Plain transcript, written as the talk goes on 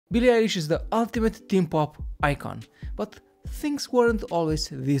Billie Eilish is the ultimate teen pop icon, but things weren't always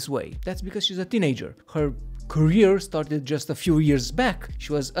this way. That's because she's a teenager. Her career started just a few years back.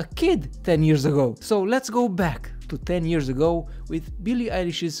 She was a kid 10 years ago. So let's go back to 10 years ago with Billie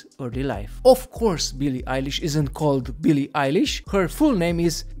Eilish's early life. Of course, Billie Eilish isn't called Billie Eilish. Her full name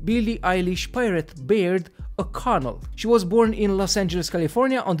is Billie Eilish Pirate Baird O'Connell. She was born in Los Angeles,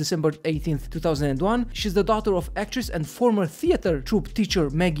 California on December 18, 2001. She's the daughter of actress and former theater troupe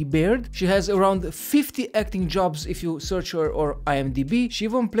teacher Maggie Baird. She has around 50 acting jobs if you search her or IMDb. She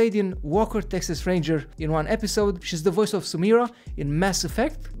even played in Walker, Texas Ranger in one episode. She's the voice of Sumira in Mass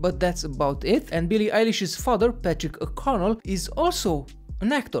Effect, but that's about it. And Billie Eilish's father, Patrick O'Connell, is also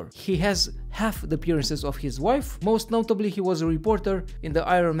an actor. He has half the appearances of his wife. Most notably, he was a reporter in the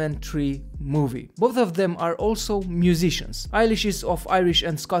Iron Man 3 movie. Both of them are also musicians. Eilish is of Irish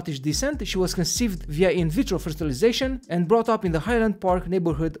and Scottish descent. She was conceived via in vitro fertilization and brought up in the Highland Park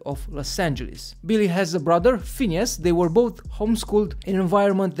neighborhood of Los Angeles. Billie has a brother, Phineas. They were both homeschooled in an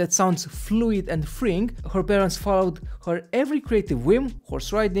environment that sounds fluid and freeing. Her parents followed her every creative whim: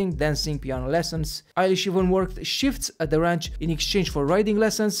 horse riding, dancing, piano lessons. Eilish even worked shifts at the ranch in exchange for riding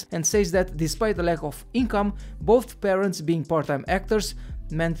lessons, and says that despite the lack of income, both parents being part-time actors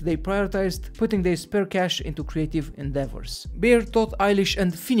meant they prioritized putting their spare cash into creative endeavors. Baird taught Eilish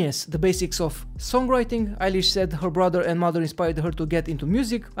and Phineas the basics of songwriting. Eilish said her brother and mother inspired her to get into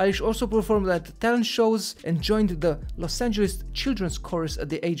music. Eilish also performed at talent shows and joined the Los Angeles Children's Chorus at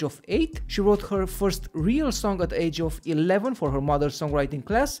the age of 8. She wrote her first real song at the age of 11 for her mother's songwriting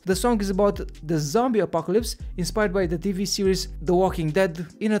class. The song is about the zombie apocalypse, inspired by the TV series The Walking Dead,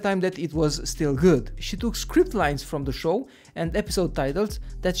 in a time that it was still good. She took script lines from the show and episode titles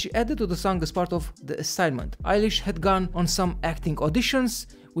that she added to the song as part of the assignment. Eilish had gone on some acting auditions,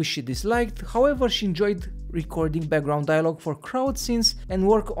 which she disliked. However, she enjoyed recording background dialogue for crowd scenes and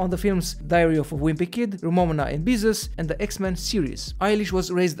work on the films Diary of a Wimpy Kid, Ramona and Beezus, and the X-Men series. Eilish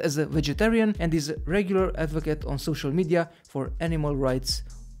was raised as a vegetarian and is a regular advocate on social media for animal rights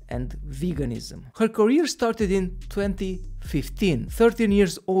and veganism. Her career started in 2015. 13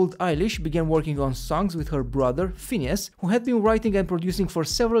 years old Eilish began working on songs with her brother Phineas, who had been writing and producing for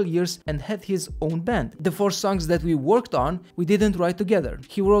several years and had his own band. The 4 songs that we worked on, we didn't write together.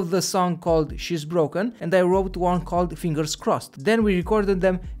 He wrote the song called She's Broken and I wrote one called Fingers Crossed. Then we recorded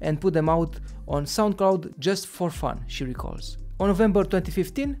them and put them out on SoundCloud just for fun, she recalls. On November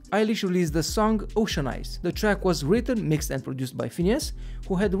 2015, Eilish released the song Ocean Eyes. The track was written, mixed and produced by Phineas,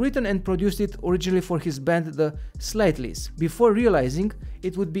 who had written and produced it originally for his band the Slightlies, before realizing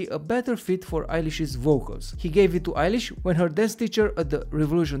it would be a better fit for Eilish's vocals. He gave it to Eilish when her dance teacher at the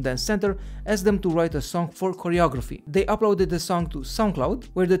Revolution Dance Center asked them to write a song for choreography. They uploaded the song to SoundCloud,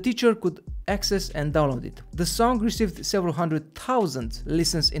 where the teacher could access and download it. The song received several 100,000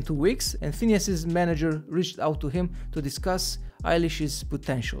 listens in 2 weeks, and Phineas's manager reached out to him to discuss Eilish's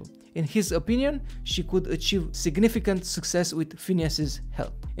potential. In his opinion, she could achieve significant success with Phineas's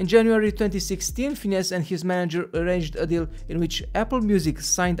help. In January 2016, Phineas and his manager arranged a deal in which Apple Music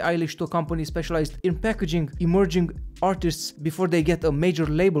signed Eilish to a company specialized in packaging emerging artists before they get a major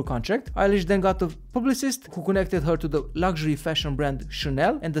label contract. Eilish then got a publicist who connected her to the luxury fashion brand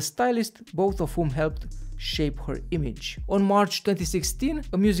Chanel and the stylist, both of whom helped shape her image. On March 2016,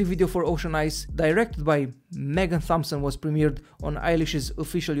 a music video for Ocean Eyes, directed by Megan Thompson, was premiered on Eilish's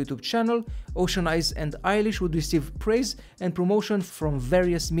official YouTube channel. Ocean Eyes and Eilish would receive praise and promotion from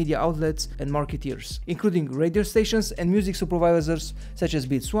various media outlets and marketeers, including radio stations and music supervisors such as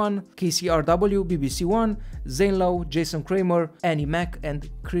Beats One, KCRW, BBC One, Zane Lowe, Jason Kramer, Annie Mac,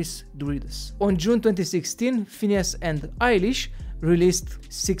 and Chris Durides. On June 2016, Phineas and Eilish released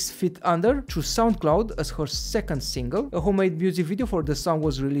 6 Feet Under through SoundCloud as her second single. A homemade music video for the song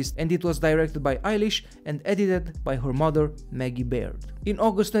was released and it was directed by Eilish and edited by her mother, Maggie Baird. In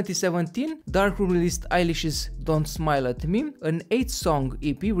August 2017, Darkroom released Eilish's Don't Smile at Me, an 8-song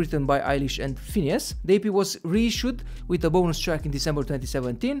EP written by Eilish and Phineas. The EP was reissued with a bonus track in December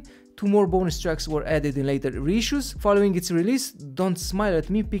 2017. 2 more bonus tracks were added in later reissues. Following its release, Don't Smile at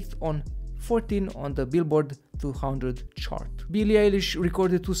Me peaked on 14 on the Billboard 200 chart. Billie Eilish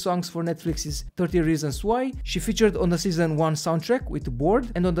recorded 2 songs for Netflix's 30 Reasons Why. She featured on the season 1 soundtrack with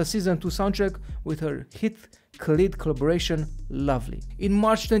Bored and on the season 2 soundtrack with her hit Khalid collaboration Lovely. In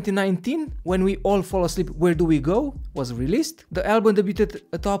March 2019, When We All Fall Asleep, Where Do We Go was released. The album debuted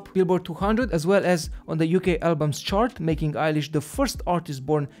atop Billboard 200 as well as on the UK albums chart, making Eilish the first artist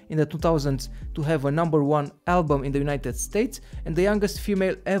born in the 2000s to have a #1 album in the United States and the youngest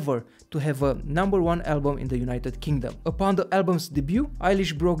female ever to have a #1 album in the United United Kingdom. Upon the album's debut,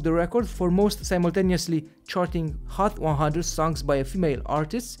 Eilish broke the record for most simultaneously charting Hot 100 songs by a female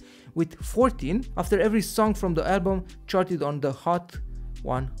artist, with 14 after every song from the album charted on the Hot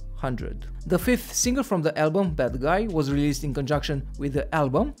 100. The fifth single from the album, Bad Guy, was released in conjunction with the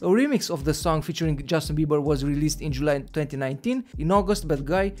album. A remix of the song featuring Justin Bieber was released in July 2019. In August, Bad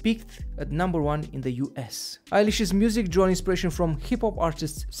Guy peaked at #1 in the US. Eilish's music drew inspiration from hip-hop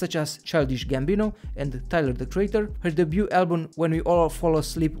artists such as Childish Gambino and Tyler the Creator. Her debut album, When We All Fall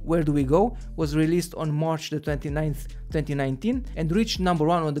Asleep, Where Do We Go, was released on March 29th, 2019 and reached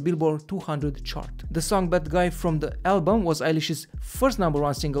 #1 on the Billboard 200 chart. The song Bad Guy from the album was Eilish's first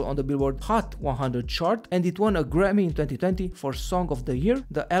 #1 single on the Billboard Hot 100 chart, and it won a Grammy in 2020 for Song of the Year.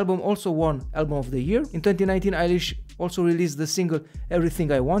 The album also won Album of the Year. In 2019, Eilish also released the single Everything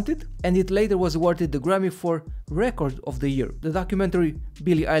I Wanted, and it later was awarded the Grammy for Record of the Year. The documentary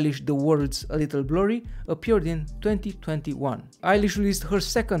Billie Eilish, The World's a Little Blurry appeared in 2021. Eilish released her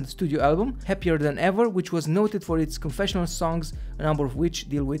second studio album, Happier Than Ever, which was noted for its confessional songs, a number of which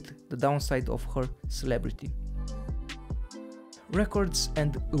deal with the downside of her celebrity. Records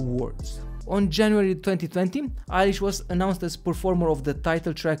and awards. On January 2020, Eilish was announced as performer of the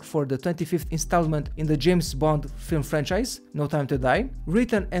title track for the 25th installment in the James Bond film franchise, No Time to Die,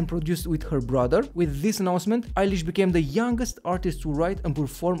 written and produced with her brother. With this announcement, Eilish became the youngest artist to write and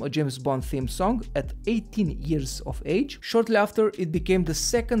perform a James Bond theme song at 18 years of age. Shortly after, it became the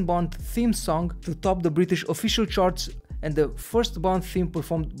second Bond theme song to top the British official charts and the first Bond theme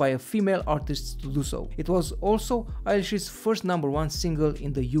performed by a female artist to do so. It was also Eilish's first #1 single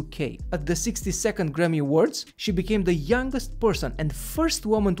in the UK. At the 62nd Grammy Awards, she became the youngest person and first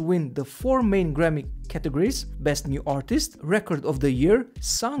woman to win the 4 main Grammy categories: Best New Artist, Record of the Year,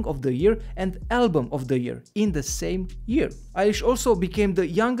 Song of the Year, and Album of the Year in the same year. Eilish also became the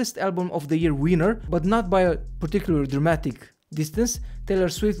youngest Album of the Year winner, but not by a particularly dramatic distance. Taylor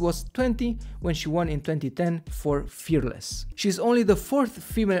Swift was 20 when she won in 2010 for Fearless. She's only the 4th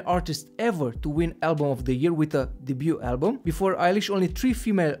female artist ever to win Album of the Year with a debut album. Before Eilish, only 3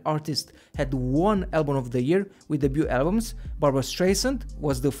 female artists had won Album of the Year with debut albums. Barbra Streisand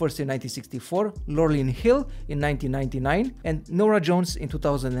was the first in 1964, Lauryn Hill in 1999, and Norah Jones in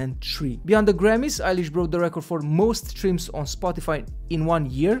 2003. Beyond the Grammys, Eilish broke the record for most streams on Spotify in 1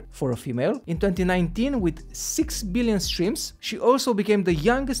 year for a female. In 2019, with 6 billion streams, she also became the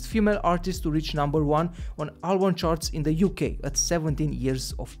youngest female artist to reach #1 on album charts in the UK at 17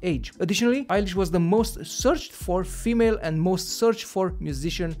 years of age. Additionally, Eilish was the most searched for female and most searched for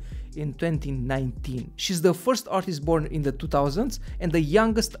musician in 2019. She's the first artist born in the 2000s and the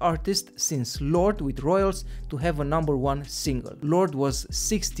youngest artist since Lorde with Royals to have a #1 single. Lorde was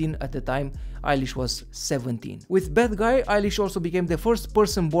 16 at the time, Eilish was 17. With Bad Guy, Eilish also became the first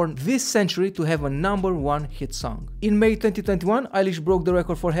person born this century to have a #1 hit song. In May 2021, Eilish broke the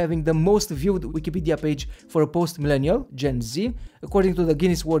record for having the most viewed Wikipedia page for a post-millennial, Gen Z. According to the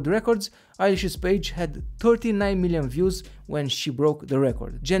Guinness World Records, Eilish's page had 39 million views when she broke the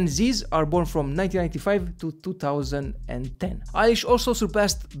record. Gen Zs are born from 1995 to 2010. Eilish also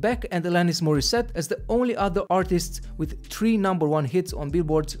surpassed Beck and Alanis Morissette as the only other artists with 3 #1 hits on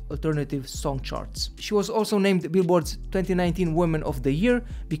Billboard's alternative song charts. She was also named Billboard's 2019 Woman of the Year,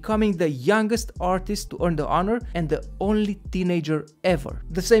 becoming the youngest artist to earn the honor and the only teenager ever.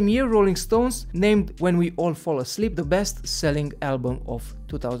 The same year, Rolling Stones named When We All Fall Asleep the best-selling album of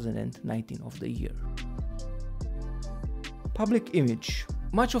 2019 of the year. Public image.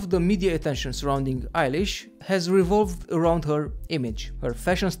 Much of the media attention surrounding Eilish has revolved around her image, her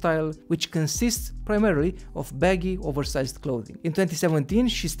fashion style, which consists primarily of baggy, oversized clothing. In 2017,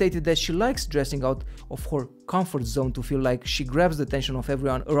 she stated that she likes dressing out of her comfort zone to feel like she grabs the attention of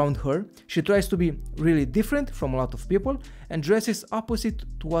everyone around her. She tries to be really different from a lot of people and dresses opposite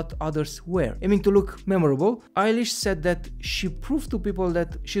to what others wear. Aiming to look memorable, Eilish said that she proved to people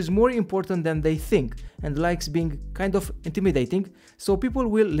that she's more important than they think and likes being kind of intimidating, so people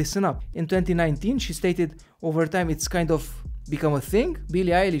will listen up. In 2019, she stated, "Over time it's kind of become a thing,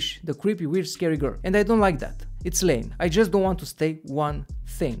 Billie Eilish, the creepy, weird, scary girl, and I don't like that. It's lame. I just don't want to stay one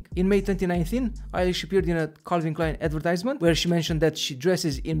thing." In May 2019, Eilish appeared in a Calvin Klein advertisement where she mentioned that she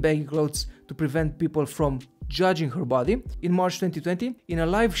dresses in baggy clothes to prevent people from judging her body. In March 2020, in a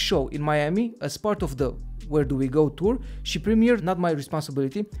live show in Miami as part of the Where Do We Go tour, she premiered Not My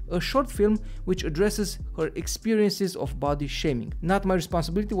Responsibility, a short film which addresses her experiences of body shaming. Not My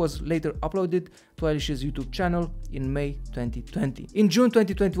Responsibility was later uploaded to Eilish's YouTube channel in May 2020. In June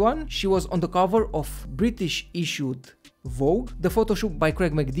 2021, she was on the cover of British-issued Vogue. The photo shoot by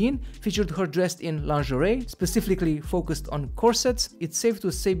Craig McDean featured her dressed in lingerie, specifically focused on corsets. It's safe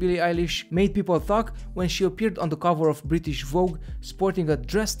to say Billie Eilish made people talk when she appeared on the cover of British Vogue, sporting a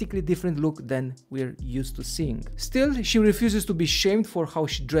drastically different look than we're used to seeing. Still, she refuses to be shamed for how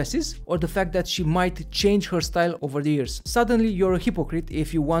she dresses or the fact that she might change her style over the years. Suddenly, you're a hypocrite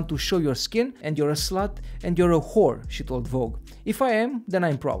if you want to show your skin, and you're a slut, and you're a whore, she told Vogue. If I am, then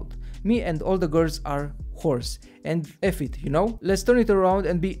I'm proud. Me and all the girls are whores, and F it, you know? Let's turn it around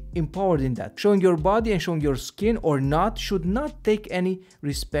and be empowered in that. Showing your body and showing your skin or not should not take any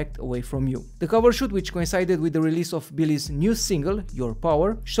respect away from you. The cover shoot, which coincided with the release of Billie's new single, Your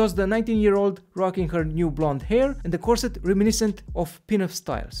Power, shows the 19-year-old rocking her new blonde hair and the corset reminiscent of pin-up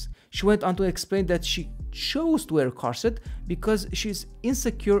styles. She went on to explain that she chose to wear a corset because she's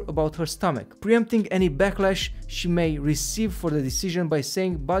insecure about her stomach, preempting any backlash she may receive for the decision by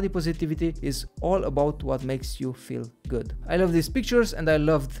saying body positivity is all about what makes you feel good. I love these pictures and I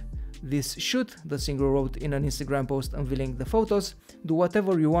loved this shoot, the singer wrote in an Instagram post unveiling the photos. Do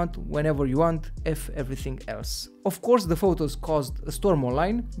whatever you want, whenever you want, F everything else. Of course, the photos caused a storm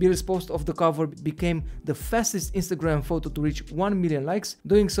online. Billie's post of the cover became the fastest Instagram photo to reach 1 million likes,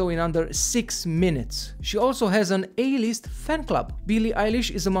 doing so in under 6 minutes. She also has an A-list fan club. Billie Eilish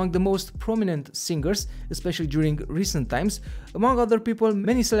is among the most prominent singers, especially during recent times. Among other people,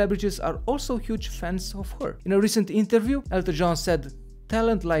 many celebrities are also huge fans of her. In a recent interview, Elton John said,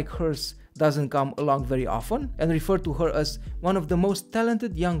 "Talent like hers doesn't come along very often," and referred to her as one of the most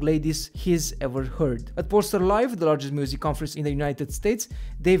talented young ladies he's ever heard. At Polster Live, the largest music conference in the United States,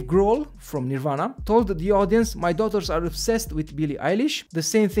 Dave Grohl from Nirvana told the audience, "My daughters are obsessed with Billie Eilish. The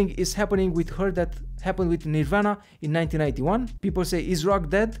same thing is happening with her that happened with Nirvana in 1991. People say, is rock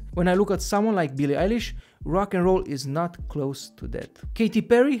dead? When I look at someone like Billie Eilish, rock and roll is not close to death." Katy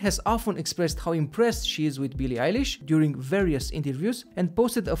Perry has often expressed how impressed she is with Billie Eilish during various interviews and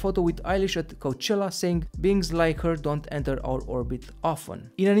posted a photo with Eilish at Coachella saying, "Beings like her don't enter our orbit often."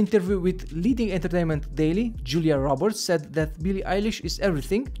 In an interview with leading entertainment daily, Julia Roberts said that Billie Eilish is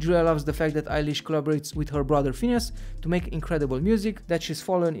everything. Julia loves the fact that Eilish collaborates with her brother Phineas to make incredible music that she's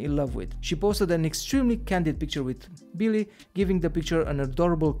fallen in love with. She posted an extremely candid picture with Billie, giving the picture an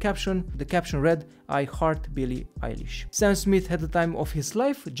adorable caption. The caption read, "I heart Billie Eilish." Sam Smith had the time of his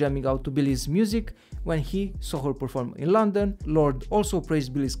life jamming out to Billie's music when he saw her perform in London. Lorde also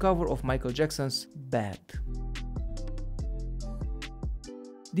praised Billie's cover of Michael Jackson's Bad.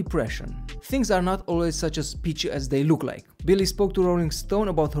 Depression. Things are not always such as peachy as they look like. Billie spoke to Rolling Stone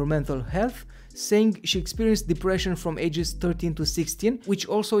about her mental health, saying she experienced depression from ages 13 to 16, which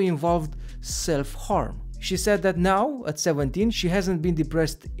also involved self-harm. She said that now, at 17, she hasn't been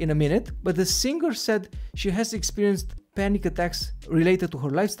depressed in a minute, but the singer said she has experienced panic attacks related to her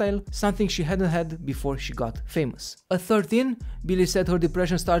lifestyle, something she hadn't had before she got famous. At 13, Billie said her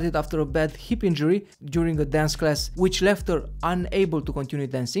depression started after a bad hip injury during a dance class, which left her unable to continue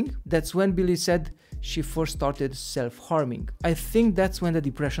dancing. That's when Billie said she first started self-harming. "I think that's when the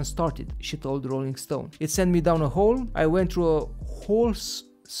depression started," she told Rolling Stone. "It sent me down a hole. I went through a whole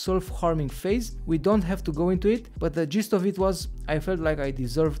self-harming phase. We don't have to go into it, but the gist of it was I felt like I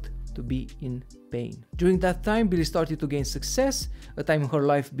deserved to be in pain." During that time, Billie started to gain success. A time in her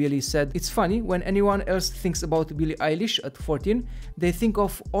life, Billie said, "It's funny, when anyone else thinks about Billie Eilish at 14, they think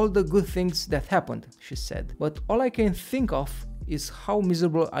of all the good things that happened," she said. "But all I can think of is how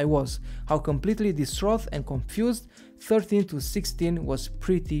miserable I was, how completely distraught and confused. 13 to 16 was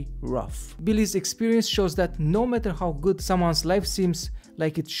pretty rough." Billie's experience shows that no matter how good someone's life seems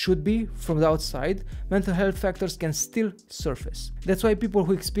like it should be from the outside, mental health factors can still surface. That's why people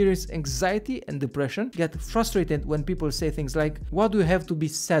who experience anxiety and depression get frustrated when people say things like, "What do you have to be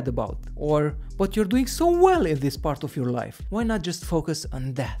sad about?" Or, "But you're doing so well in this part of your life. Why not just focus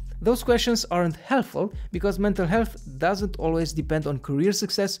on that?" Those questions aren't helpful because mental health doesn't always depend on career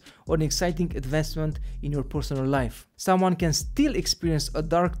success or an exciting advancement in your personal life. Someone can still experience a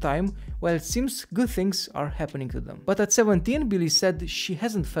dark time while it seems good things are happening to them. But at 17, Billie said she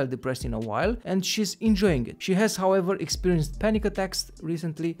hasn't felt depressed in a while and she's enjoying it. She has, however, experienced panic attacks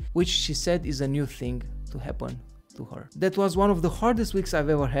recently, which she said is a new thing to happen to her. "That was one of the hardest weeks I've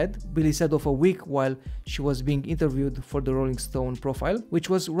ever had," Billie said of a week while she was being interviewed for the Rolling Stone profile, which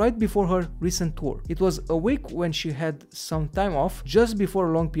was right before her recent tour. "It was a week when she had some time off just before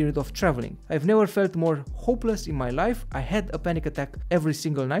a long period of traveling. I've never felt more hopeless in my life. I had a panic attack every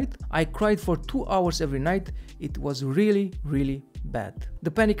single night. I cried for 2 hours every night. It was really, really bad."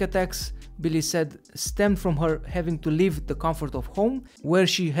 The panic attacks, Billie said, stemmed from her having to leave the comfort of home, where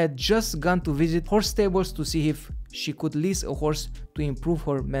she had just gone to visit horse stables to see if she could lease a horse to improve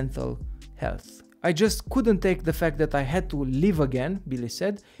her mental health. I just couldn't take the fact that I had to live again, Billie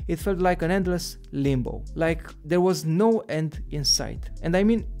said. It felt like an endless limbo, like there was no end in sight. And I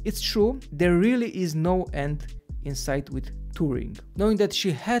mean, it's true, there really is no end in sight with touring. Knowing that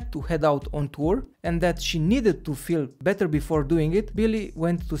she had to head out on tour and that she needed to feel better before doing it, Billie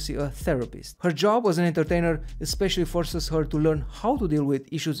went to see a therapist. Her job as an entertainer especially forces her to learn how to deal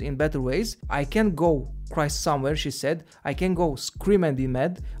with issues in better ways. I can't go cry somewhere, she said. I can go scream and be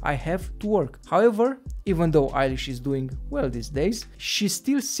mad. I have to work. However, even though Eilish is doing well these days, she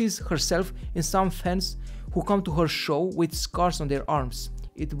still sees herself in some fans who come to her show with scars on their arms.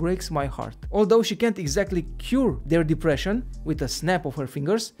 It breaks my heart. Although she can't exactly cure their depression with a snap of her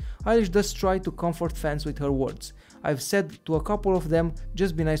fingers, Eilish does try to comfort fans with her words. I've said to a couple of them,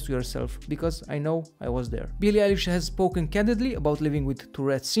 just be nice to yourself, because I know I was there. Billie Eilish has spoken candidly about living with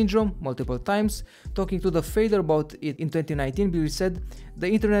Tourette's syndrome multiple times. Talking to The Fader about it in 2019, Billie said, the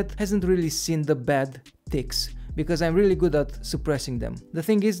internet hasn't really seen the bad tics, because I'm really good at suppressing them. The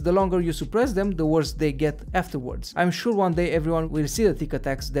thing is, the longer you suppress them, the worse they get afterwards. I'm sure one day everyone will see the tic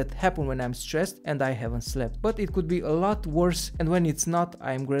attacks that happen when I'm stressed and I haven't slept. But it could be a lot worse, and when it's not,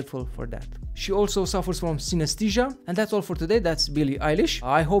 I'm grateful for that. She also suffers from synesthesia. And that's all for today. That's Billie Eilish.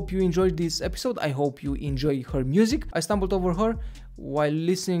 I hope you enjoyed this episode. I hope you enjoy her music. I stumbled over her while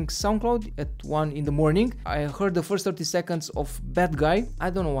listening SoundCloud at 1 in the morning. I heard the first 30 seconds of Bad Guy. I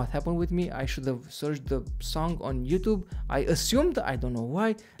don't know what happened with me. I should have searched the song on YouTube. I assumed, I don't know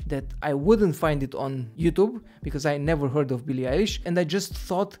why, that I wouldn't find it on YouTube because I never heard of Billie Eilish, and I just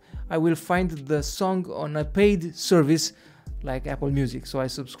thought I will find the song on a paid service like Apple Music. So I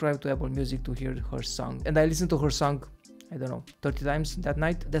subscribed to Apple Music to hear her song, and I listened to her song, I don't know, 30 times that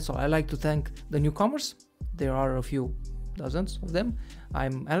night. That's all. I like to thank the newcomers. There are a few dozens of them.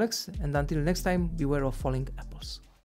 I'm Alex, and until next time, beware of falling apples.